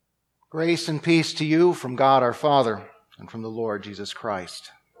Grace and peace to you from God our Father and from the Lord Jesus Christ.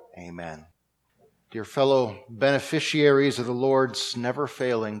 Amen. Dear fellow beneficiaries of the Lord's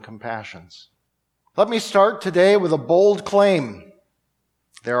never-failing compassions, let me start today with a bold claim.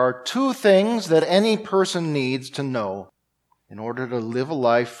 There are two things that any person needs to know in order to live a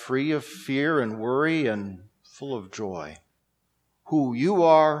life free of fear and worry and full of joy: who you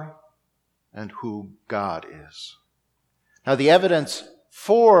are and who God is. Now, the evidence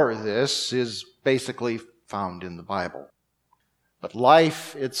for this is basically found in the Bible. But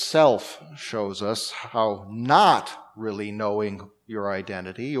life itself shows us how not really knowing your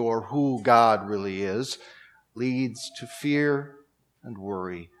identity or who God really is leads to fear and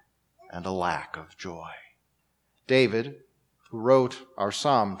worry and a lack of joy. David, who wrote our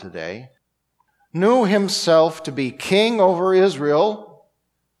psalm today, knew himself to be king over Israel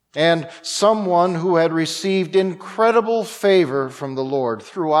and someone who had received incredible favor from the Lord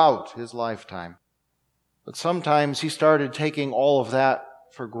throughout his lifetime. But sometimes he started taking all of that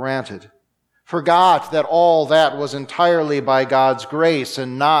for granted, forgot that all that was entirely by God's grace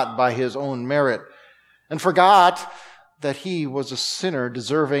and not by his own merit, and forgot that he was a sinner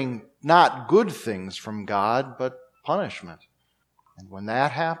deserving not good things from God, but punishment. And when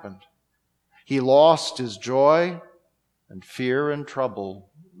that happened, he lost his joy, and fear and trouble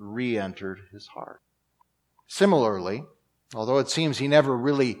re-entered his heart. Similarly, although it seems he never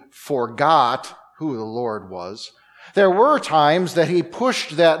really forgot who the Lord was, there were times that he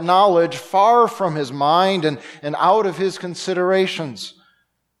pushed that knowledge far from his mind and out of his considerations.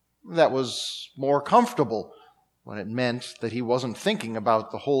 That was more comfortable when it meant that he wasn't thinking about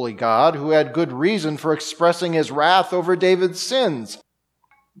the holy God who had good reason for expressing his wrath over David's sins.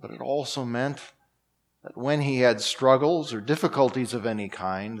 But it also meant that when he had struggles or difficulties of any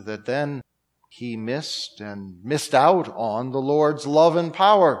kind, that then he missed out on the Lord's love and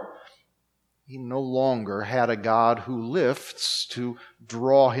power. He no longer had a God who lifts to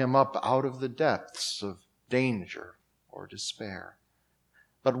draw him up out of the depths of danger or despair.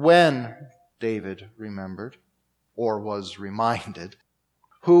 But when David remembered, or was reminded,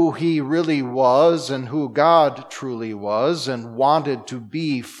 who he really was and who God truly was and wanted to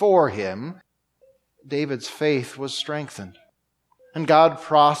be for him, David's faith was strengthened, and God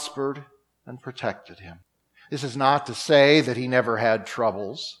prospered and protected him. This is not to say that he never had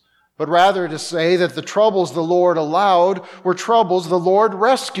troubles, but rather to say that the troubles the Lord allowed were troubles the Lord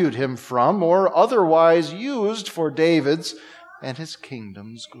rescued him from or otherwise used for David's and his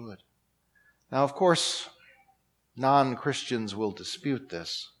kingdom's good. Now, of course, non-Christians will dispute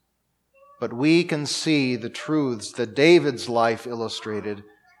this, but we can see the truths that David's life illustrated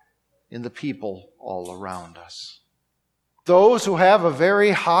in the people all around us. Those who have a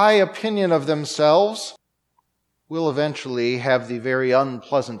very high opinion of themselves will eventually have the very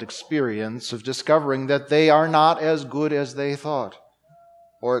unpleasant experience of discovering that they are not as good as they thought,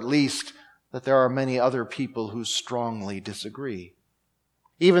 or at least that there are many other people who strongly disagree.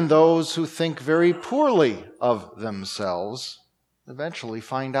 Even those who think very poorly of themselves eventually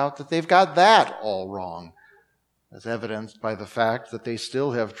find out that they've got that all wrong, as evidenced by the fact that they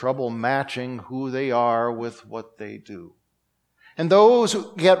still have trouble matching who they are with what they do. And those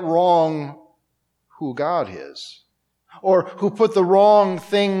who get wrong who God is, or who put the wrong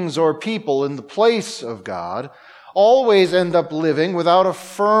things or people in the place of God, always end up living without a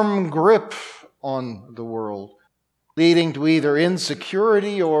firm grip on the world, leading to either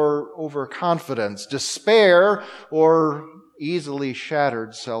insecurity or overconfidence, despair, or easily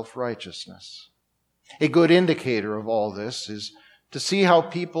shattered self-righteousness. A good indicator of all this is to see how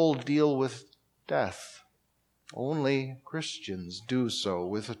people deal with death. Only Christians do so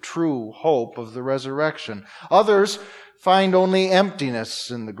with a true hope of the resurrection. Others find only emptiness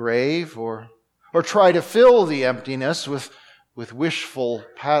in the grave or try to fill the emptiness with wishful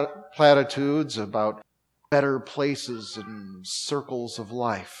platitudes about better places and circles of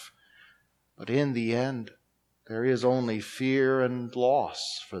life. But in the end, there is only fear and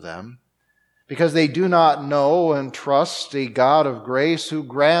loss for them, because they do not know and trust a God of grace who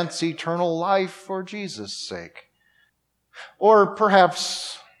grants eternal life for Jesus' sake. Or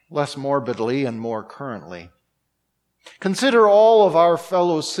perhaps less morbidly and more currently, consider all of our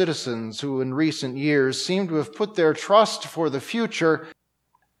fellow citizens who in recent years seem to have put their trust for the future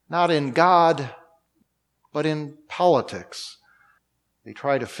not in God, but in politics. They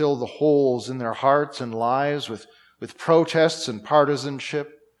try to fill the holes in their hearts and lives with protests and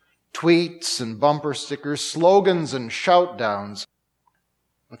partisanship, tweets and bumper stickers, slogans and shout-downs,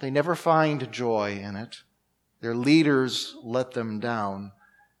 but they never find joy in it. Their leaders let them down,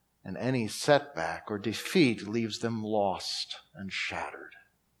 and any setback or defeat leaves them lost and shattered.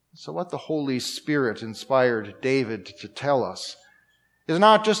 So what the Holy Spirit inspired David to tell us is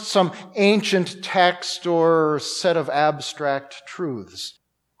not just some ancient text or set of abstract truths.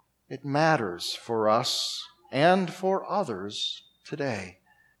 It matters for us and for others today.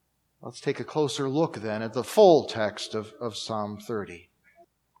 Let's take a closer look then at the full text of Psalm 30.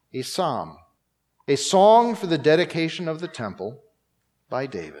 A psalm, a song for the dedication of the temple by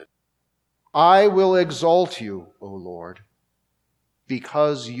David. I will exalt you, O Lord,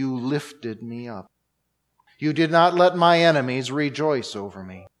 because you lifted me up. You did not let my enemies rejoice over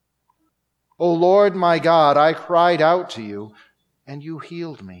me. O Lord my God, I cried out to you, and you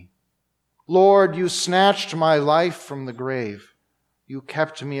healed me. Lord, you snatched my life from the grave. You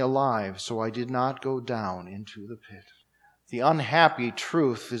kept me alive, so I did not go down into the pit. The unhappy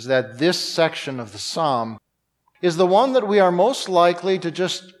truth is that this section of the psalm is the one that we are most likely to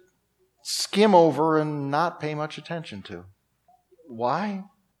just skim over and not pay much attention to. Why?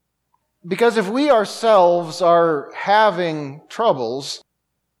 Because if we ourselves are having troubles,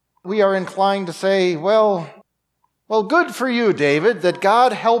 we are inclined to say, well, good for you, David, that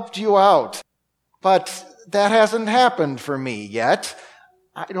God helped you out. But that hasn't happened for me yet.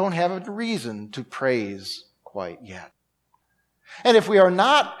 I don't have a reason to praise quite yet. And if we are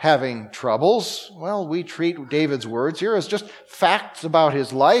not having troubles, well, we treat David's words here as just facts about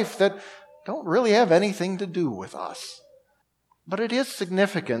his life that don't really have anything to do with us. But it is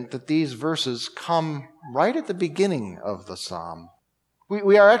significant that these verses come right at the beginning of the psalm.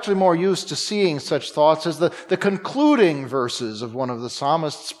 We are actually more used to seeing such thoughts as the concluding verses of one of the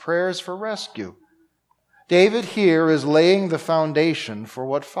psalmist's prayers for rescue. David here is laying the foundation for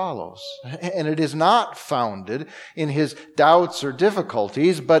what follows. And it is not founded in his doubts or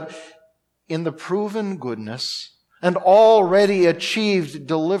difficulties, but in the proven goodness and already achieved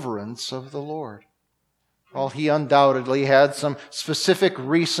deliverance of the Lord. While he undoubtedly had some specific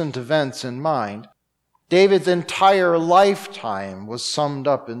recent events in mind, David's entire lifetime was summed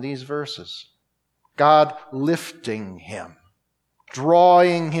up in these verses. God lifting him,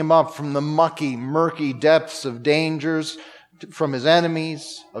 drawing him up from the mucky, murky depths of dangers, from his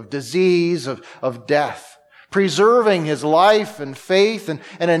enemies, of disease, of death, preserving his life and faith and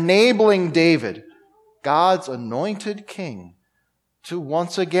enabling David, God's anointed king, to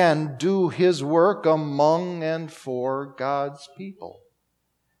once again do his work among and for God's people.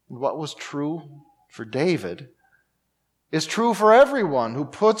 And what was true for David is true for everyone who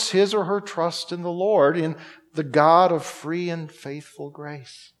puts his or her trust in the Lord, in the God of free and faithful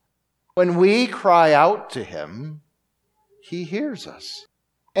grace. When we cry out to him, he hears us,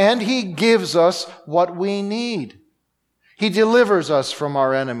 and he gives us what we need. He delivers us from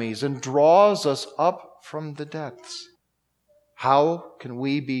our enemies and draws us up from the depths. How can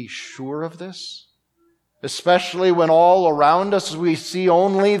we be sure of this? Especially when all around us we see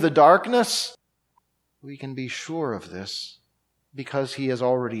only the darkness. We can be sure of this because he has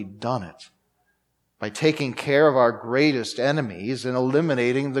already done it by taking care of our greatest enemies and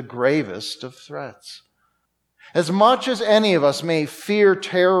eliminating the gravest of threats. As much as any of us may fear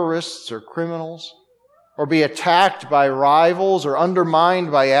terrorists or criminals, or be attacked by rivals or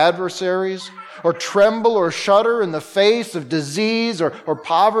undermined by adversaries, or tremble or shudder in the face of disease or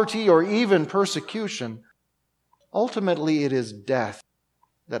poverty or even persecution, ultimately it is death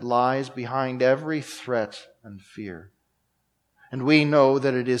that lies behind every threat and fear. And we know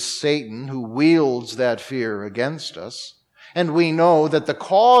that it is Satan who wields that fear against us, and we know that the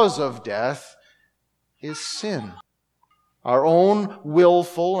cause of death is sin, our own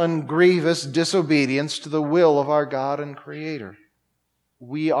willful and grievous disobedience to the will of our God and Creator.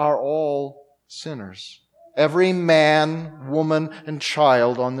 We are all sinners, every man, woman, and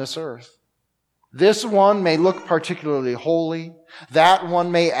child on this earth. This one may look particularly holy, that one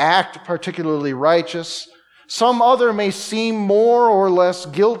may act particularly righteous, some other may seem more or less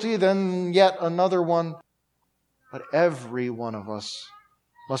guilty than yet another one, but every one of us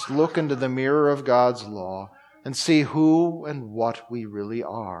must look into the mirror of God's law and see who and what we really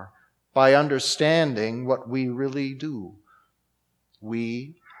are by understanding what we really do.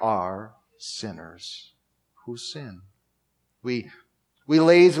 We are sinners who sin. We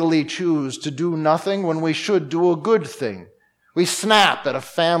lazily choose to do nothing when we should do a good thing. We snap at a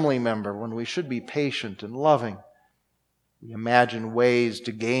family member when we should be patient and loving. We imagine ways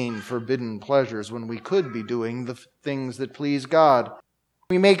to gain forbidden pleasures when we could be doing the things that please God.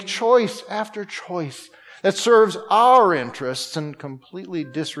 We make choice after choice that serves our interests and completely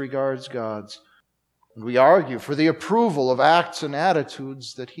disregards God's. And we argue for the approval of acts and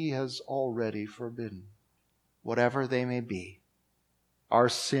attitudes that He has already forbidden, whatever they may be. Our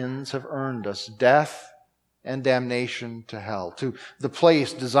sins have earned us death and damnation to hell, to the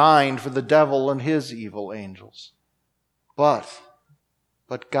place designed for the devil and his evil angels. But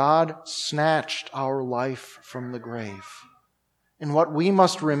God snatched our life from the grave. And what we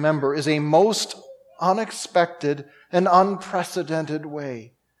must remember is a most unexpected and unprecedented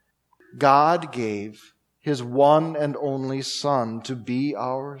way. God gave His one and only Son to be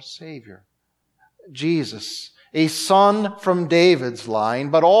our Savior. Jesus, a son from David's line,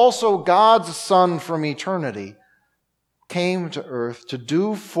 but also God's Son from eternity, came to earth to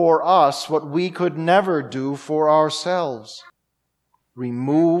do for us what we could never do for ourselves.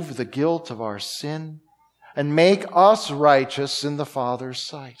 Remove the guilt of our sin and make us righteous in the Father's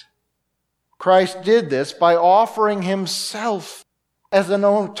sight. Christ did this by offering Himself as an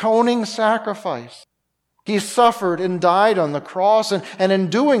atoning sacrifice. He suffered and died on the cross, and in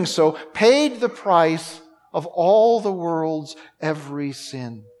doing so, paid the price of all the world's every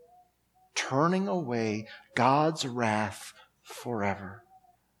sin, turning away God's wrath forever.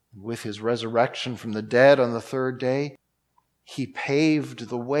 With His resurrection from the dead on the third day, He paved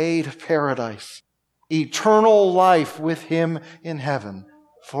the way to paradise, eternal life with Him in heaven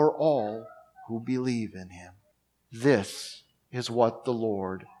for all who believe in Him. This is what the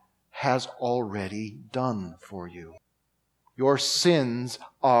Lord has already done for you. Your sins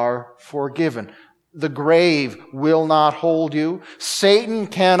are forgiven. The grave will not hold you. Satan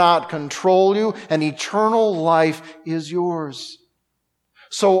cannot control you, and eternal life is yours.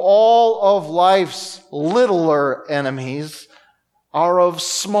 So all of life's littler enemies are of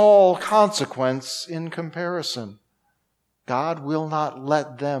small consequence in comparison. God will not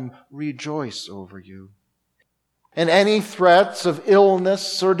let them rejoice over you. And any threats of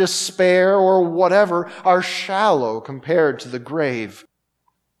illness or despair or whatever are shallow compared to the grave.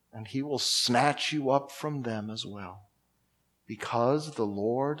 And He will snatch you up from them as well. Because the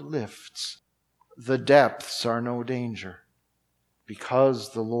Lord lifts, the depths are no danger.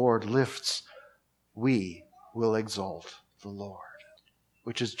 Because the Lord lifts, we will exalt the Lord.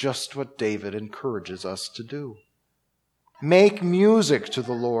 Which is just what David encourages us to do. Make music to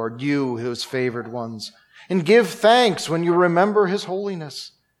the Lord, you His favored ones, and give thanks when you remember His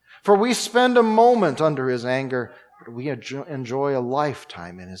holiness. For we spend a moment under His anger, but we enjoy a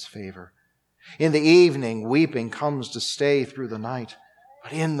lifetime in His favor. In the evening, weeping comes to stay through the night,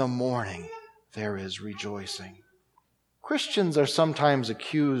 but in the morning there is rejoicing. Christians are sometimes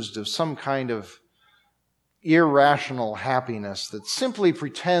accused of some kind of irrational happiness that simply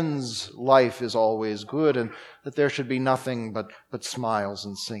pretends life is always good and that there should be nothing but smiles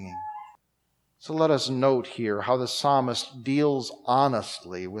and singing. So let us note here how the psalmist deals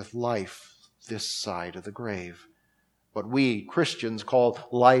honestly with life this side of the grave, what we Christians call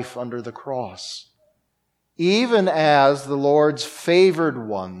life under the cross. Even as the Lord's favored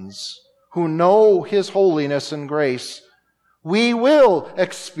ones who know His holiness and grace, we will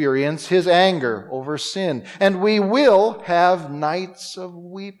experience His anger over sin, and we will have nights of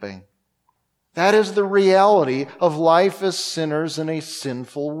weeping. That is the reality of life as sinners in a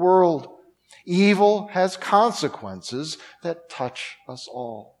sinful world. Evil has consequences that touch us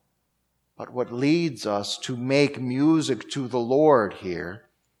all. But what leads us to make music to the Lord here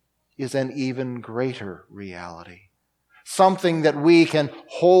is an even greater reality. Something that we can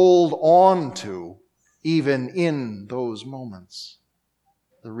hold on to even in those moments.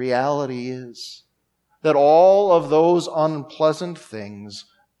 The reality is that all of those unpleasant things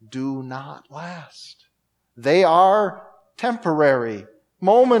do not last. They are temporary,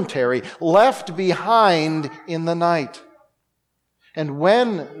 momentary, left behind in the night. And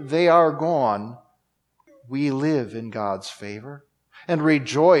when they are gone, we live in God's favor and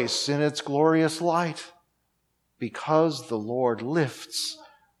rejoice in its glorious light. Because the Lord lifts,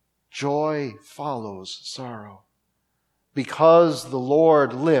 joy follows sorrow. Because the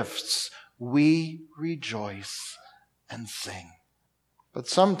Lord lifts, we rejoice and sing. But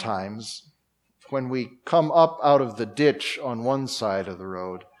sometimes, when we come up out of the ditch on one side of the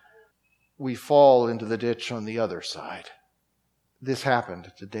road, we fall into the ditch on the other side. This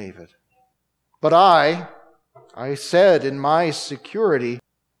happened to David. But I said in my security,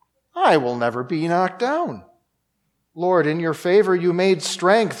 I will never be knocked down. Lord, in your favor you made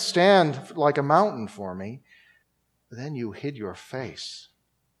strength stand like a mountain for me. Then you hid your face.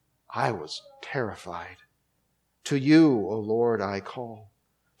 I was terrified. To you, O Lord, I call.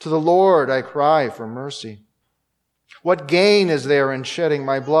 To the Lord I cry for mercy. What gain is there in shedding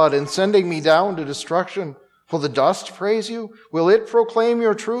my blood and sending me down to destruction? Will the dust praise you? Will it proclaim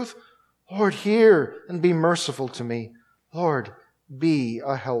your truth? Lord, hear and be merciful to me. Lord, be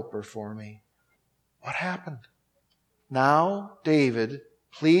a helper for me. What happened? Now David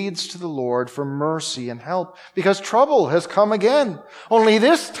pleads to the Lord for mercy and help because trouble has come again. Only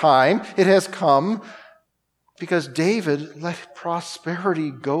this time it has come because David let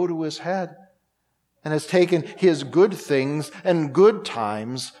prosperity go to his head and has taken his good things and good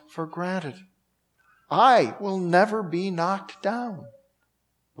times for granted. I will never be knocked down.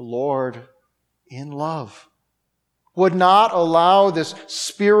 The Lord, in love, would not allow this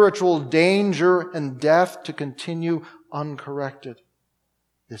spiritual danger and death to continue uncorrected.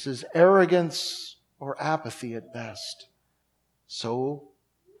 This is arrogance or apathy at best. So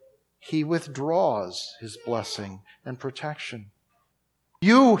he withdraws his blessing and protection.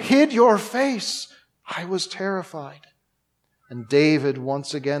 You hid your face. I was terrified. And David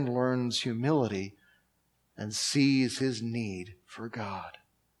once again learns humility and sees his need for God.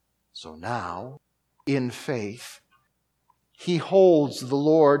 So now, in faith, he holds the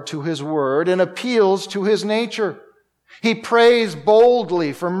Lord to his word and appeals to his nature. He prays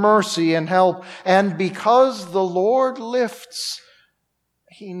boldly for mercy and help, and because the Lord lifts,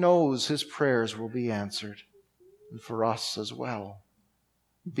 he knows his prayers will be answered, and for us as well.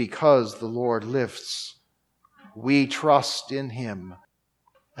 Because the Lord lifts, we trust in him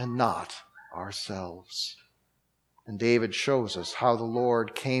and not ourselves. And David shows us how the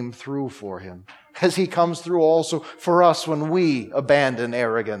Lord came through for him, as he comes through also for us when we abandon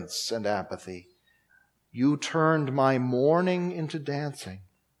arrogance and apathy. You turned my mourning into dancing.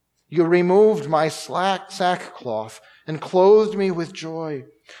 You removed my sackcloth and clothed me with joy,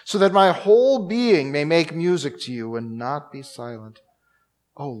 so that my whole being may make music to you and not be silent.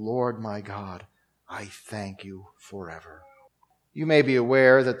 O Lord my God, I thank you forever. You may be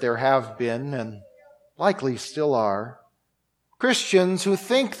aware that there have been, and likely still are, Christians who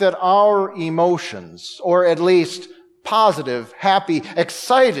think that our emotions, or at least positive, happy,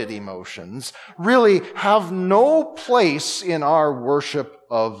 excited emotions, really have no place in our worship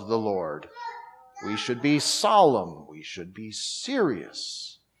of the Lord. We should be solemn. We should be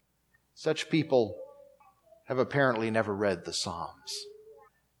serious. Such people have apparently never read the Psalms.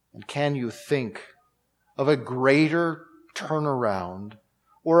 And can you think of a greater turnaround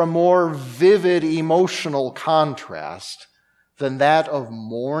or a more vivid emotional contrast than that of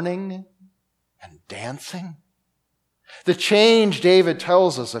mourning and dancing? The change David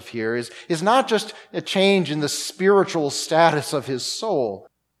tells us of here is not just a change in the spiritual status of his soul.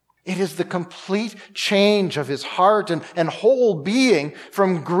 It is the complete change of his heart and whole being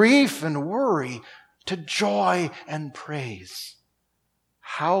from grief and worry to joy and praise.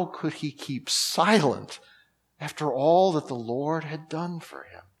 How could he keep silent after all that the Lord had done for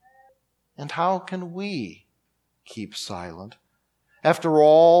him? And how can we keep silent after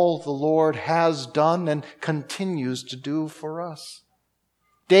all the Lord has done and continues to do for us?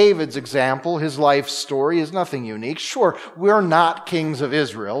 David's example, his life story, is nothing unique. Sure, we're not kings of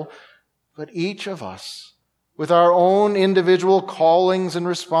Israel, but each of us, with our own individual callings and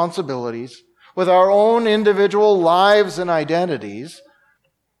responsibilities, with our own individual lives and identities,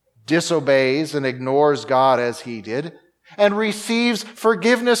 disobeys and ignores God as he did, and receives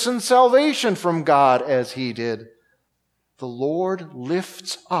forgiveness and salvation from God as he did. The Lord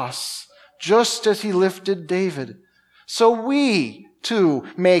lifts us just as he lifted David. So we, too,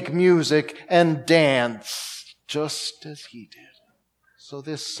 make music and dance just as he did. So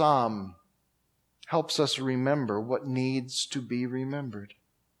this psalm helps us remember what needs to be remembered.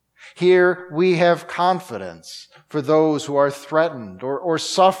 Here we have confidence for those who are threatened or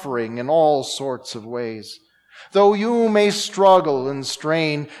suffering in all sorts of ways. Though you may struggle and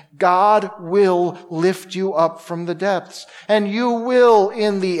strain, God will lift you up from the depths, and you will,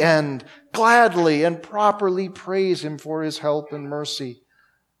 in the end, gladly and properly praise him for his help and mercy.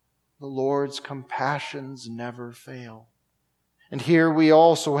 The Lord's compassions never fail. And here we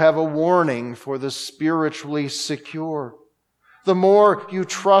also have a warning for the spiritually secure. The more you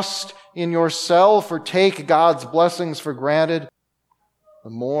trust in yourself or take God's blessings for granted, the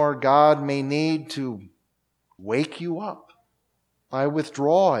more God may need to wake you up by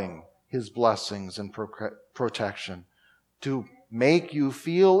withdrawing his blessings and protection to make you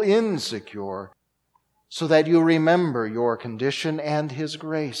feel insecure so that you remember your condition and his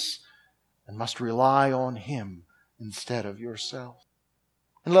grace and must rely on him instead of yourself.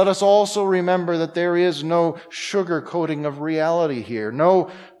 And let us also remember that there is no sugarcoating of reality here.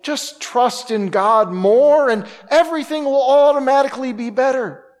 No, just trust in God more and everything will automatically be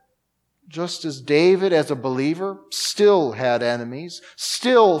better. Just as David, as a believer, still had enemies,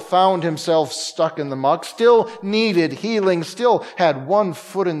 still found himself stuck in the muck, still needed healing, still had one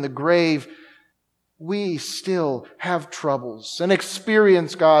foot in the grave, we still have troubles and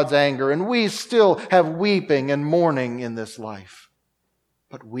experience God's anger, and we still have weeping and mourning in this life.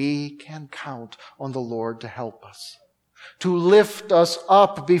 but we can count on the Lord to help us, to lift us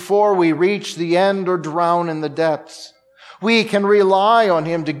up before we reach the end or drown in the depths. We can rely on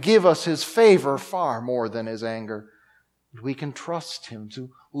Him to give us His favor far more than His anger. We can trust Him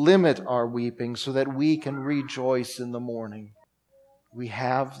to limit our weeping so that we can rejoice in the morning. We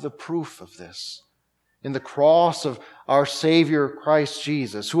have the proof of this in the cross of our Savior Christ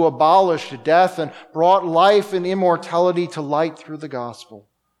Jesus, who abolished death and brought life and immortality to light through the gospel.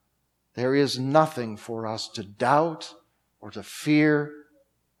 There is nothing for us to doubt or to fear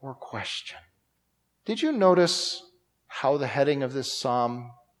or question. Did you notice how the heading of this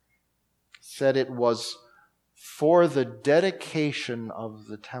psalm said it was for the dedication of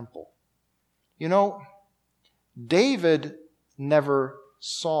the temple? You know, David never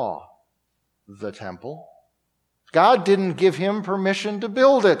saw the temple. God didn't give him permission to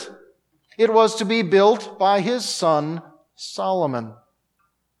build it. It was to be built by his son Solomon.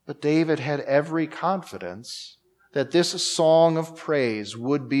 But David had every confidence that this song of praise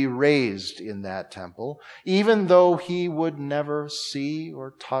would be raised in that temple, even though he would never see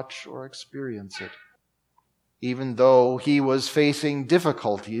or touch or experience it, even though he was facing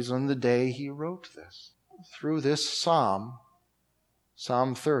difficulties on the day he wrote this. Through this psalm,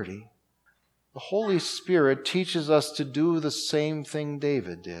 Psalm 30, the Holy Spirit teaches us to do the same thing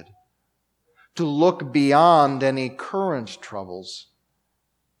David did, to look beyond any current troubles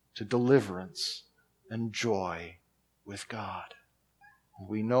to deliverance and joy with God. And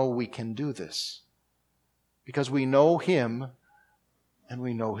we know we can do this because we know Him and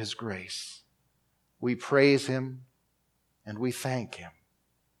we know His grace. We praise Him and we thank Him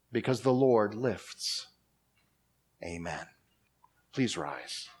because the Lord lifts. Amen. Please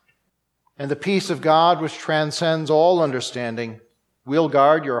rise. And the peace of God, which transcends all understanding, will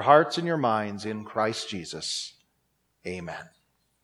guard your hearts and your minds in Christ Jesus. Amen.